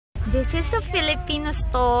This is a Filipino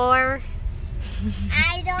store.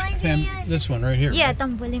 I don't This one right here. Yeah, right?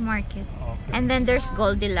 Tambuli Market. Okay. And then there's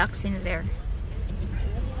Goldilocks in there.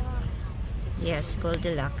 Yes,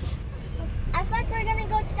 Goldilocks. I thought we're gonna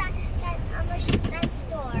go to that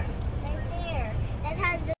store right there that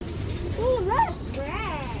has the. Ooh, look,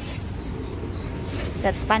 bread.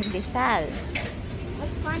 That's pandesal.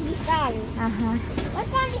 What's pandesal? What's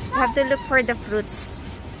pandesal? You have to look for the fruits.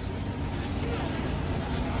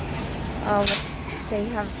 Oh, what they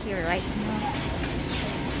have here right now.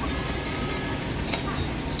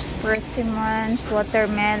 Persimmons,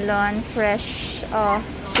 watermelon, fresh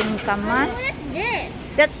singkamas. What is this?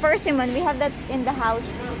 That's persimmon. We have that in the house.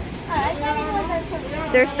 I thought it was a.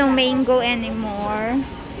 There's no mango anymore. I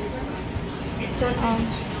thought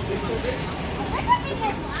it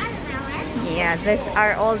was watermelon. Yeah, these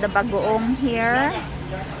are all the bagoong here.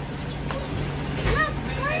 Look,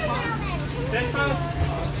 watermelon.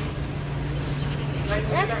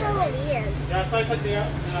 That's so weird.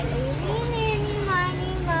 Eeny,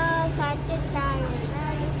 miny, moe, catch a giant.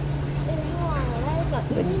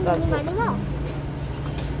 With bagoong.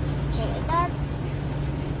 Okay, that's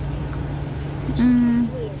weird.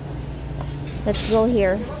 Let's go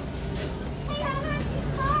here. Hey, how about the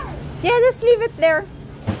car? Yeah, just leave it there.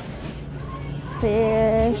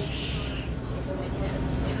 Fish.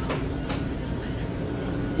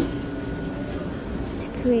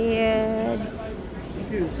 Squid.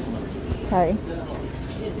 Sorry.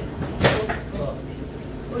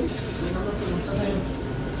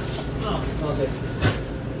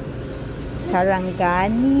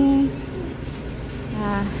 Sarangani.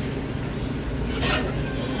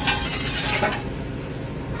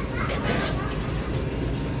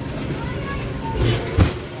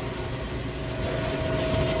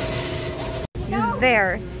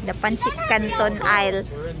 There, the Pancit Canton aisle.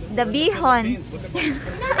 The bihon.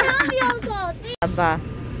 Saba.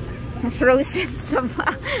 Frozen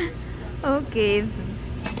saba. Okay.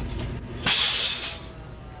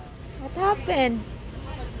 What happened?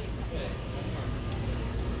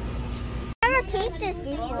 Never tasted this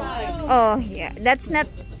before. Oh, yeah. That's not...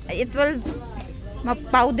 It will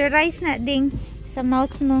ma-powderize na ding sa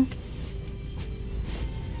mouth mo.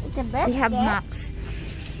 It's the best. We have Max.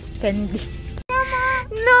 Candy.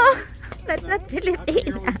 No! That's not Filipino.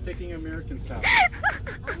 Everyone's picking American stuff.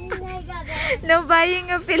 Oh my God. No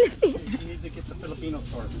buying a Filipino. You need to get the Filipino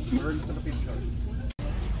store. We're in the Filipino store.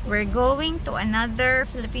 We're going to another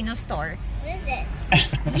Filipino store. What is it?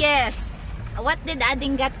 Yes. What did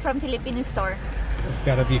Ading get from Filipino store? It's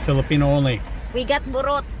gotta be Filipino only. We got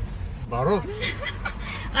burot. Baro.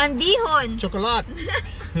 And bihon. Chocolate.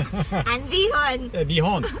 And bihon.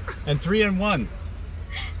 Bihon. And 3-in-1.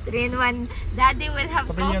 3-in-1. Daddy will have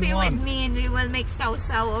 3-in-1. coffee with me and we will make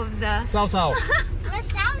sausaw of the... Sausaw.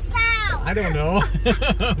 What's sausaw? I don't know.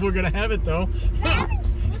 We're gonna have it though.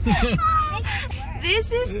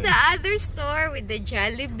 This is the other store with the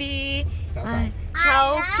Jollibee,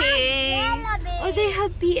 Chowking. Oh, they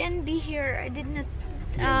have B&B here. I did not.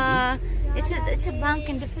 It's a bank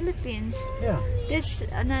in the Philippines. Yeah. This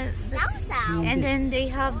Sausaw. and then they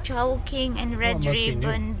have Chowking and Red Well, it must be new.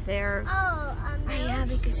 Ribbon there. Oh, Yeah,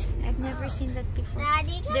 because I've never seen that before.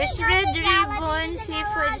 Daddy, can There's we go Red to Jollibee Ribbon, to Seafood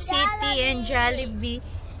go to City, and Jollibee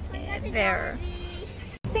there.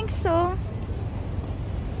 I think so.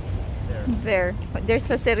 There. There's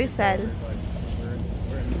Jose Rizal.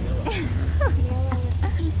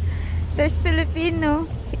 There's Filipino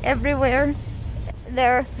everywhere.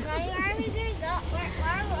 There. Where are we going to go? Where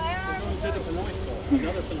are we To the Pinoy store.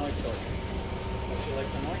 Another Pinoy store. Don't you like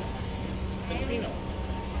Pinoy? Filipino.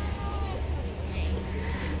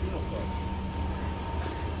 Filipino store.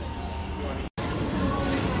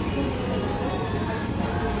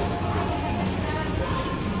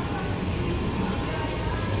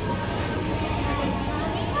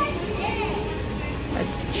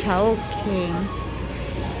 That's Chowking.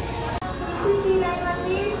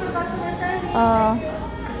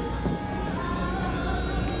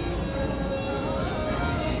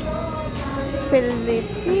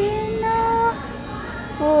 Filipino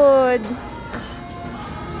food.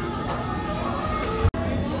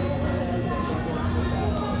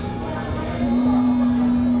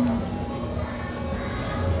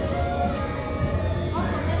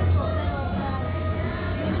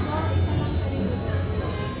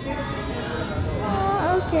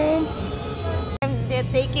 Okay. They're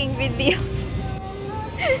taking video.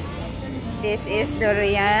 This is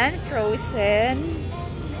durian, frozen,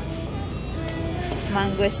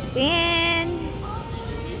 mangosteen,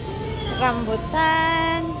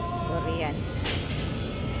 rambutan, durian,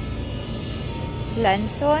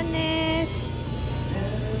 lanzones,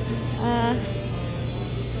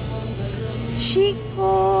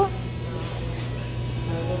 Chico.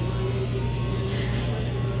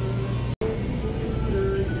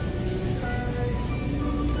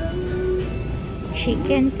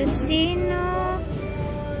 Chicken tocino,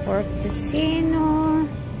 pork tocino,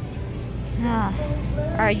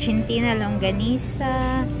 Argentina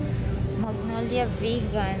longanisa, Magnolia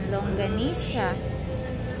vegan longanisa.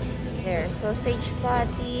 There, sausage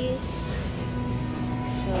patties.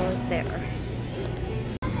 So there.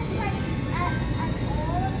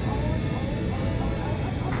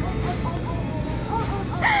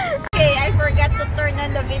 Okay, I forgot to turn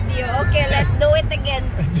on the video. Okay, let's do it again.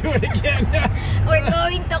 Do it again. We're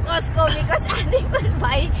going to Costco because Andy will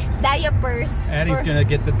buy diapers. Addie's gonna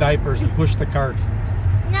get the diapers and push the cart.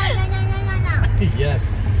 No, no, no, no, no, no. Yes.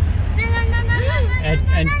 No, no, no, no, no, no, And-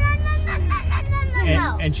 no, and- no, no, no, no, no, no,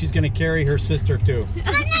 no. And she's gonna carry her sister too.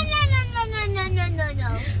 No, no, no, no, no, no, no, no, no.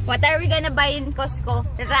 What are we gonna buy in Costco?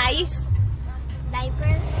 Rice?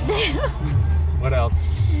 Diaper? What else?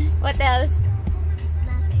 What else?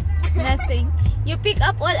 Nothing. Nothing. You pick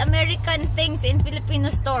up all American things in Filipino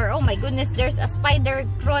store. Oh my goodness, there's a spider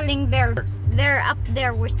crawling there. They're up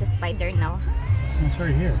there. Where's the spider now? It's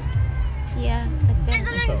right here. Yeah, but then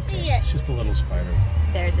It's okay. It's just a little spider.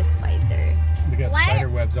 there the spider. We got Why- spider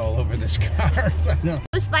webs all over this car. I know.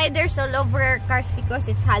 Spiders all over our cars because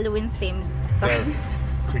it's Halloween themed. There.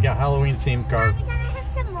 We got Halloween themed car. Mommy, can I have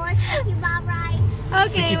some more sticky bob rice?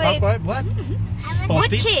 Okay, Sticky wait. Pop- what? I Oh,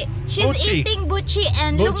 want Buchi. She's Buchi. eating buchi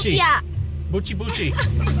and Buchi. lumpia. Buchi buchi.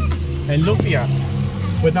 And lumpia.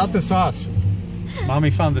 Without the sauce.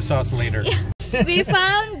 Mommy found the sauce later. We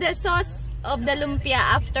found the sauce of the lumpia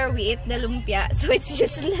after we ate the lumpia, so it's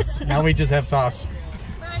useless now. Now we just have sauce.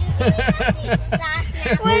 Mommy, can we have the sauce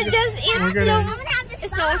now? We'll just eat We're gonna- I'm gonna have the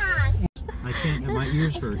Sauce. sauce. I can't. My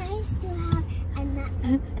ears hurt. Nice to have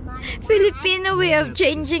a Filipino way of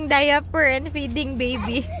changing diaper and feeding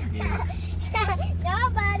baby.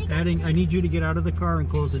 Nobody. Adding, I need you to get out of the car and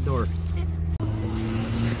close the door.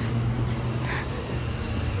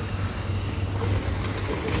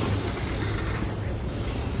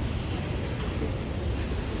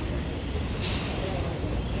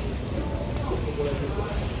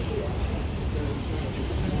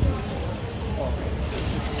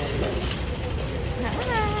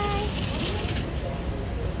 Hi.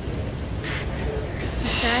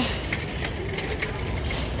 Okay.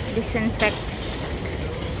 Disinfect.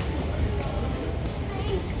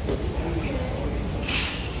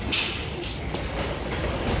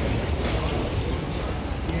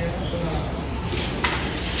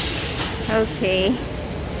 Okay.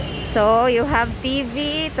 So you have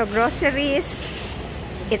TV to groceries.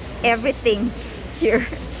 It's everything here.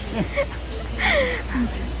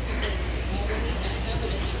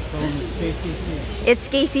 It's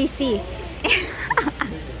KCC.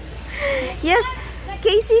 Yes,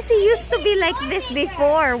 KCC used to be like this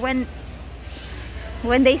before when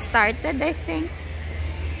they started, I think.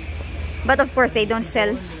 But of course, they don't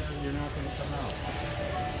sell.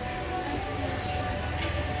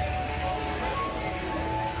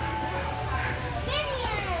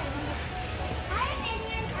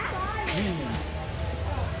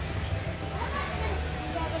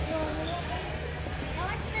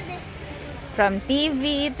 From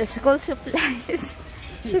TV to school supplies.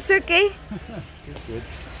 She's okay. Good.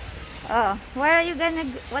 Oh, what are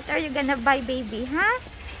you gonna buy, baby? Huh?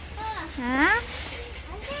 Huh?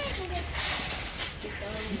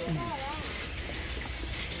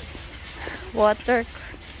 Water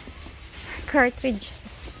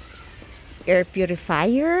cartridges. Air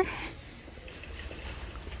purifier.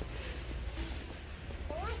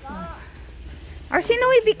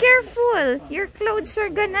 Arsinoe, be careful. Your clothes are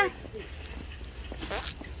gonna...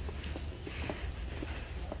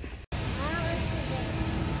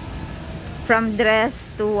 From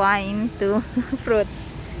dress to wine to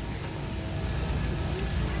fruits.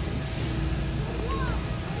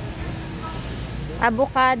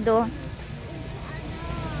 Avocado.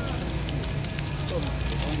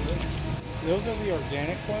 Those are the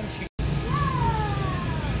organic ones.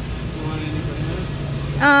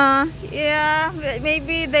 Yeah,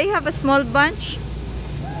 maybe they have a small bunch.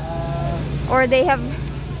 Or they have...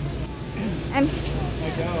 I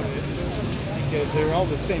doubt it. Because they're all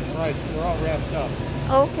the same price. They're all wrapped up.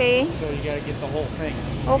 Okay. So you gotta get the whole thing.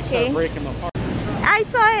 Okay. You start breaking them apart. I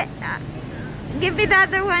saw it. Give me the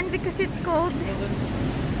other one because it's cold.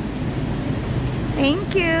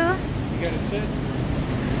 Thank you. You gotta sit.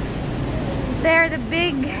 They're the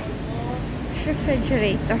big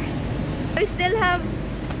refrigerator. We still have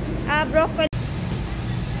broccoli.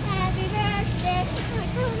 Happy birthday.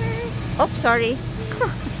 Oh, sorry.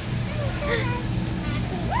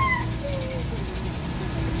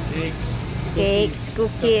 Cakes,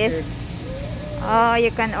 cookies. Oh,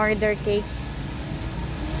 you can order cakes.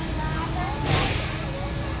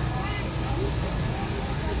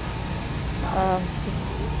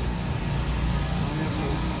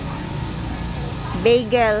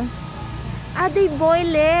 Bagel. Ah, they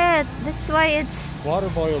boil it. That's why it's... Water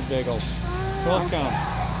boiled bagels. 12 count.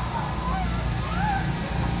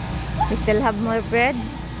 We still have more bread.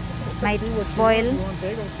 Might spoil. You want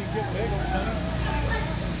bagels? You get bagels, honey.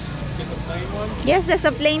 Get the plain one? Yes, there's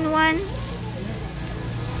a plain one.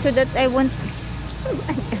 So that I won't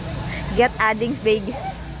get Adding's bagel.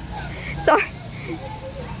 Sorry.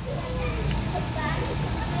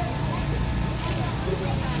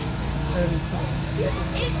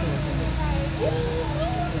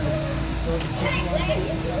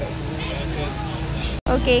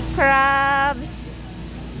 Okay, crabs,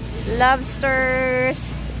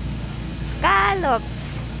 lobsters,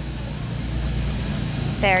 scallops.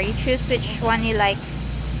 There, you choose which one you like.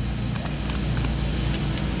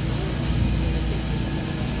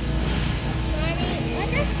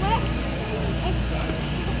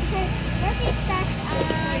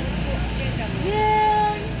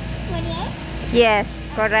 June 28th? Yes,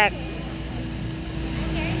 correct.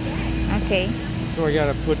 Okay. So I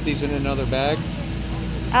gotta put these in another bag?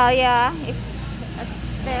 Oh yeah, if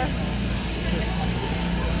there.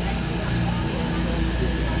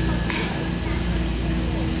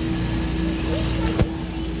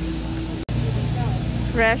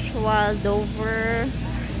 Fresh wild over,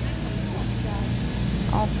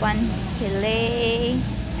 open fillet,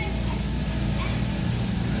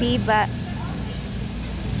 sea bat,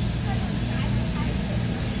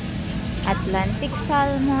 Atlantic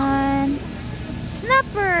salmon,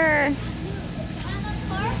 snapper,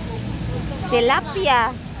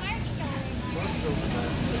 tilapia,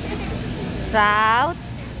 trout,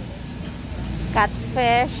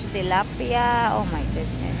 catfish, tilapia, oh my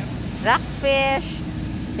goodness, rockfish.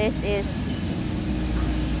 This is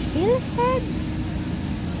steelhead,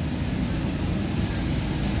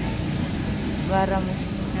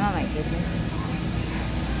 oh my goodness.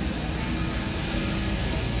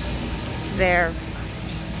 There,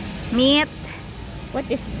 meat. What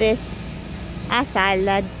is this? A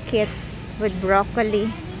salad kit with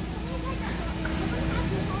broccoli.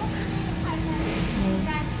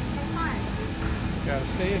 Gotta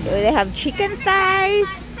stay in. They have chicken thighs,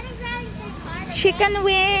 chicken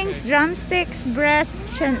wings, drumsticks, breast,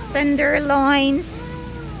 tenderloins.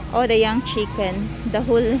 Oh, the young chicken, the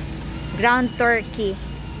whole ground turkey,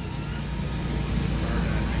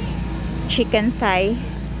 chicken thigh,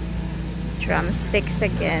 drumsticks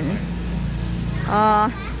again.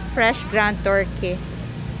 Fresh ground turkey.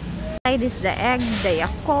 Side is the egg, the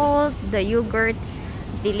Yakult, the yogurt.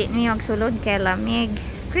 Dili niyo magsulod kay lamig.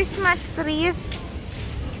 Christmas tree.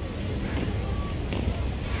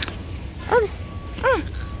 Oops.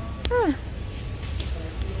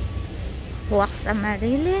 Wax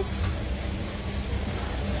amaryllis.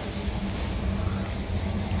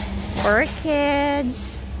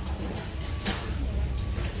 Orchids.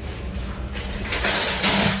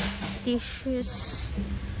 Tissues.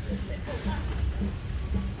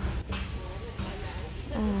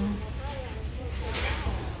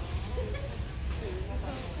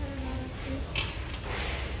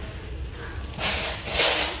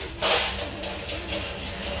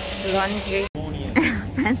 Laundry.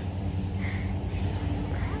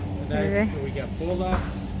 We got pull-ups,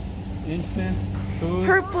 infant, food.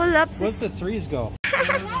 Her pull-ups. What's the threes go?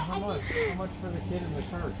 How much? How much for the kid in the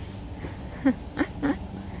cart?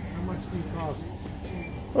 How much do you cost?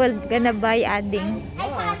 Well, gonna buy Adding. I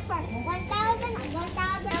bought for 1,000,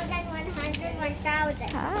 1,100, 1,000.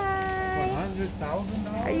 Hi.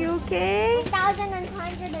 $100,000? Are you okay?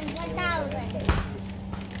 1,100 and 1,000.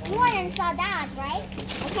 You wouldn't saw that, right?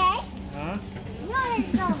 Okay? Huh? You wouldn't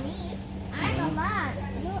saw me. I'm a lot.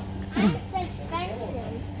 I'm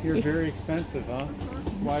expensive. You're very expensive, huh?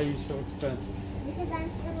 Why are you so expensive? Because I'm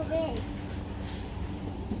still big.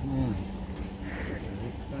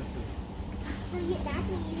 Expensive. So that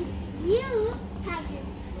means you have to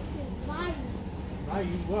buy me. Buy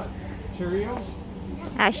you what? Cheerios?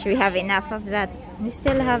 Ash, we have enough of that. We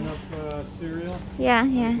still have. Enough cereal? Yeah,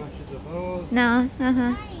 yeah. Bunches of those. No,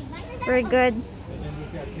 we're good. And then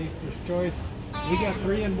we've got Taster's Choice. We got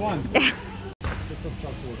 3 in 1.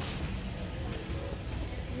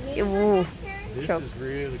 Ooh. This Choke. is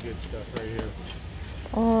really good stuff right here.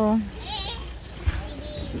 Oh.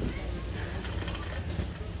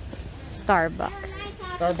 Starbucks.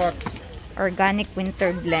 Starbucks Organic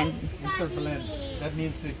winter blend. Winter Blend. That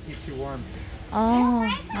means it keeps you warm. Oh,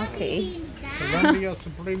 okay. Okay. Colombia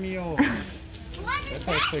Supremo. That's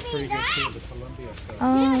actually pretty good too, the Colombia stuff.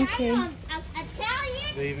 Oh, okay.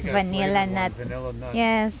 They even got Vanilla flavored nut. one, vanilla nut.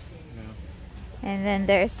 Yes. Yeah. And then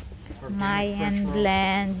there's Organic Mayan fresh roast.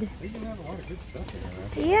 blend. They even have a lot of good stuff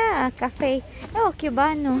in there. Yeah, cafe. Oh,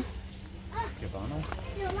 Cubano. Cubano.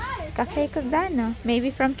 Cafe Cubano.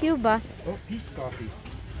 Maybe from Cuba. Oh, peach coffee.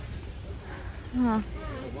 Oh.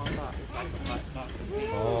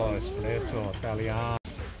 Oh, espresso, Italiano.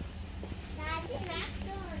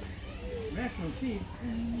 Maximum tea.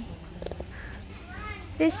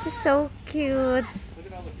 This is so cute. Look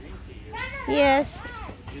at all the green tea. Yes.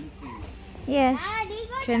 Ginseng. Yes.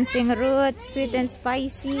 Ginseng roots, sweet and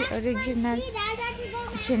spicy, original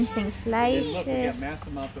ginseng And look, we got slices. mass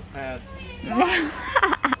amount of pads.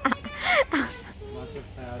 Lots of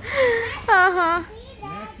pads. Uh-huh.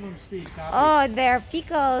 Maximum speed coffee. Oh, they're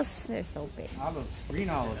pickles. They're so big. Olives, green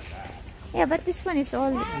olives. Yeah, but this one is all.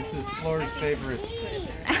 This is Flora's favorite.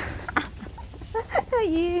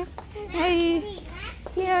 Yeah. Hey.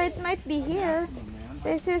 Here, it might be here.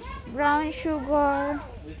 This is brown sugar.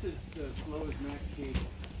 This is Flora's Max cake.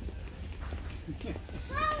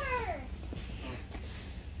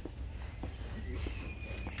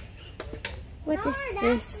 What is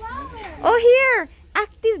this? Oh, here!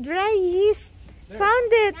 Active dry yeast. Found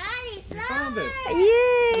it. You found it.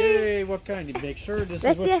 Yay! Yay! What kind? You make sure this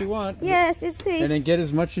is what you want. Yes, it says. And then get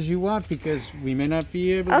as much as you want because we may not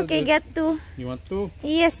be able to. Okay, get two. You want two?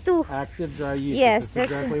 Yes, two. Active dry yeast. Yes, Is this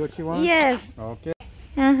exactly what you want? Yes. Okay.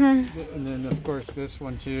 Uh-huh. And then of course this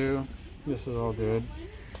one too. This is all good.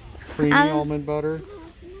 Creamy almond butter.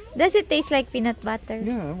 Does it taste like peanut butter?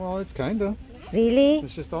 Yeah, well it's kinda. Really?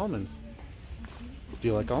 It's just almonds. Do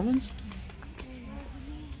you like almonds?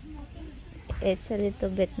 It's a little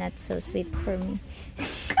bit not so sweet for me.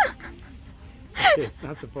 It's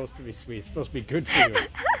not supposed to be sweet. It's supposed to be good for you.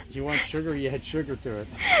 If you want sugar, you add sugar to it.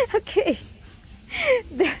 Okay.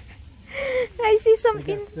 I see They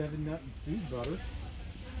something. got 7-nut and seed butter.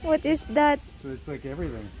 What is that? So it's like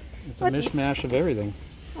everything. It's What a is- mishmash of everything.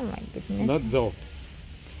 Oh my goodness. Nutzo.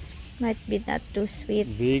 Might be not too sweet.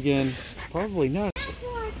 Vegan. Probably not.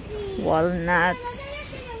 Walnuts.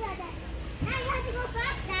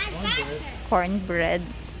 Cornbread.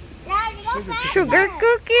 Sugar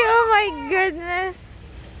cookie. Oh my goodness.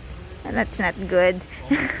 That's not good.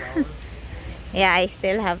 Yeah, I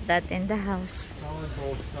still have that in the house.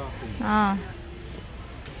 Sourdough coffee. Oh.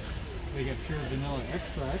 They got pure vanilla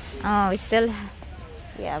extract. Oh, we still have.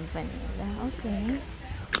 Yeah, vanilla. Okay.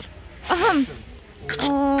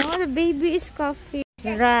 Oh, the baby is coffee.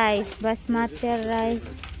 Rice, basmati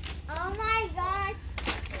rice. Oh my god.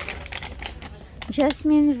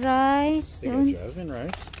 Jasmine rice. They got Don't- jasmine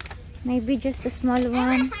rice. Maybe just a small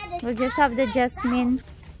one. We'll just have the jasmine.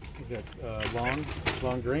 Is that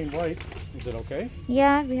long grain white? Is it okay?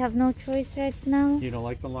 Yeah, we have no choice right now. You don't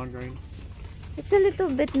like the long grain? It's a little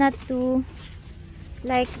bit not too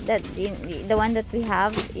like that the one that we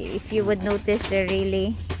have. If you would notice, they're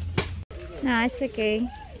really. No, it's okay.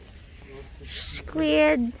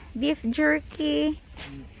 Squid, beef jerky,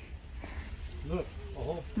 Look, a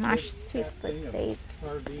whole mashed big sweet fat thing of potato.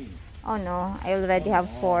 sardines. Oh no, I already have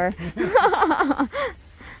 4.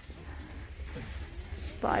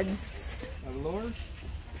 Spuds. Abalone?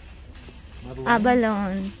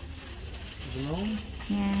 Abalone. Abalone?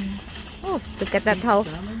 Yeah. Oh, look at that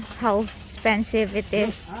Salmon? how expensive it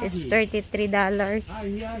is. It's $33.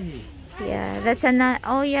 Ahi ahi. Yeah, that's a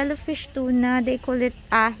yellowfish tuna. They call it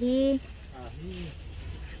ahi. Ahi.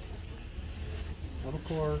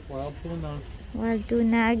 Albacore, wild tuna. Wild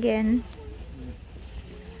tuna again.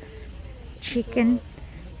 Chicken,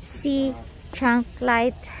 sea, chunk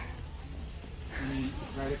light. And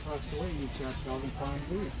right across the way, you've got Calvin Klein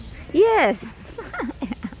boots. Yes.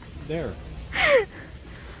 There.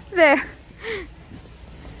 There.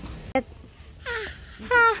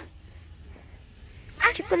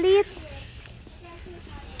 Chocolate.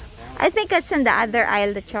 I think it's in the other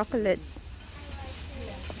aisle, the chocolate.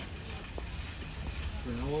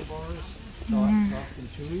 Granola bars, Yeah. soft and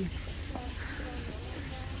chewy.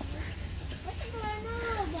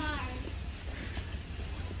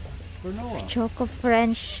 Granola. Choco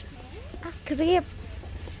French. Ah, crepe.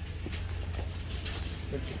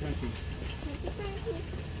 Crunchy, crunchy.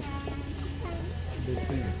 Big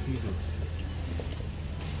thing of Cheez-Its.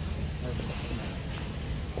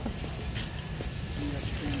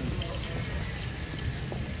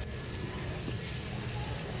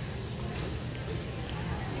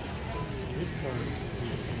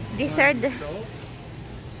 These are the.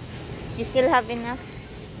 You still have enough?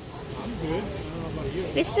 I'm good. I don't know about you.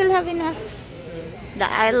 We still have enough. The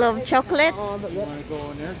I love chocolate. You want to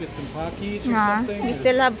go in there, get some Pockies or No, something? we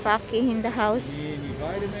still have Pocky in the house. Any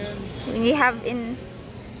vitamins? We have in.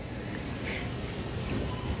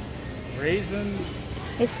 Raisins?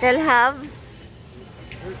 We still have.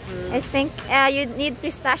 I think you need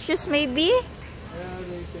pistachios maybe.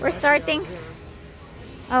 We're starting.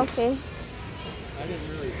 Okay. I didn't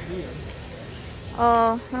really see them.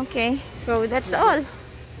 Oh, okay. So that's all.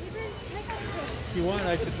 If you want,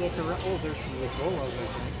 I could look around. Oh, there's some Ricolas, I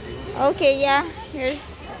think. Okay, yeah. Here.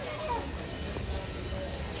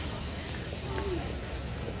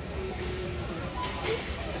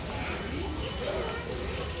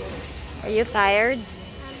 Are you tired?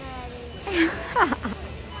 I'm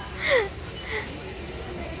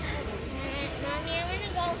Mommy, I'm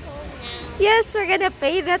gonna go home now. Yes, we're gonna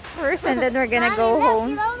pay that first and then we're gonna Mommy, go look,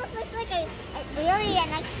 home. It almost looks like a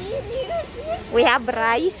alien. Like, We have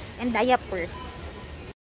rice and diaper.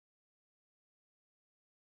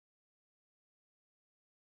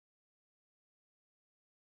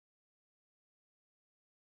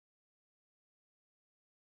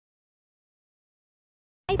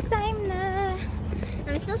 Time na.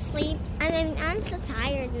 I'm so sleep. I'm so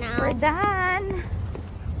tired now. We're done.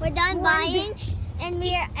 We're done buying, and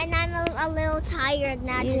I'm a little tired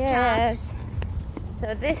now to talk. Yes.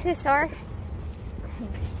 So this is our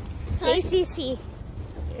KCC.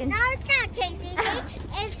 No, it's not KCC.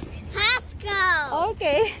 It's Costco.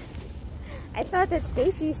 Okay. I thought it's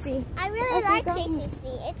KCC. I really like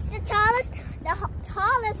KCC. It's the tallest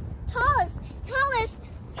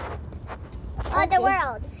of the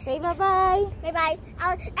world. Say bye-bye. Bye bye.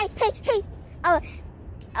 Hey. Oh,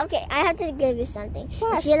 okay. I have to give you something.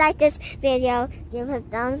 What? If you like this video, give us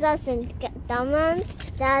thumbs up and comments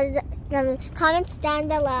down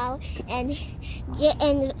below, and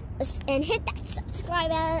hit that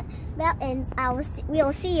subscribe bell, and we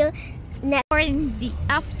will see you next. Or in the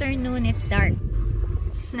afternoon, it's dark.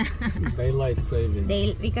 Daylight saving.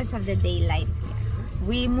 Because of the daylight.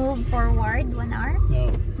 We move forward 1 hour?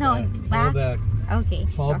 No, Fall back? back. Okay.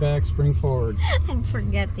 Fall back, spring forward. I'm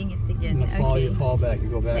forgetting it again. In the fall, Okay. you fall back, you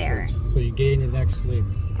go backwards. So you gain your next sleep.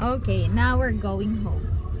 Okay, now we're going home.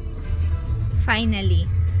 Finally.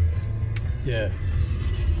 Yes.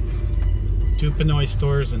 2 Pinoy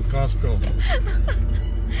stores and Costco.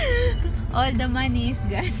 All the money is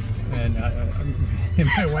gone. And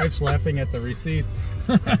my wife's laughing at the receipt.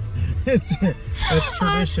 It's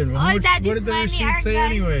tradition. All what that did is the money receipt are say gone.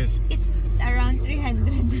 anyways? It's around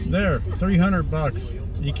 300. There,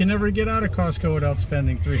 $300. You can never get out of Costco without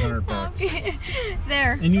spending $300. Okay.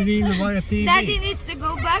 There. And you need to buy a TV. Daddy needs to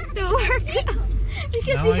go back to work.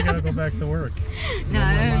 Because Now I gotta go back to work. No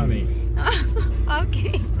more money.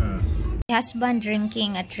 Okay. My husband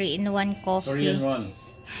drinking a 3-in-1 coffee. 3-in-1.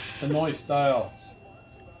 Pinoy style.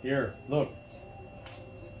 Here, look.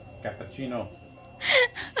 Cappuccino.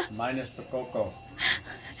 Minus the cocoa.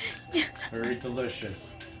 Very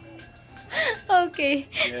delicious. Okay.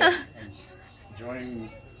 Yes, I'm enjoying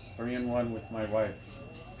 3-in-1 with my wife.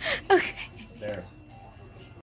 Okay. There.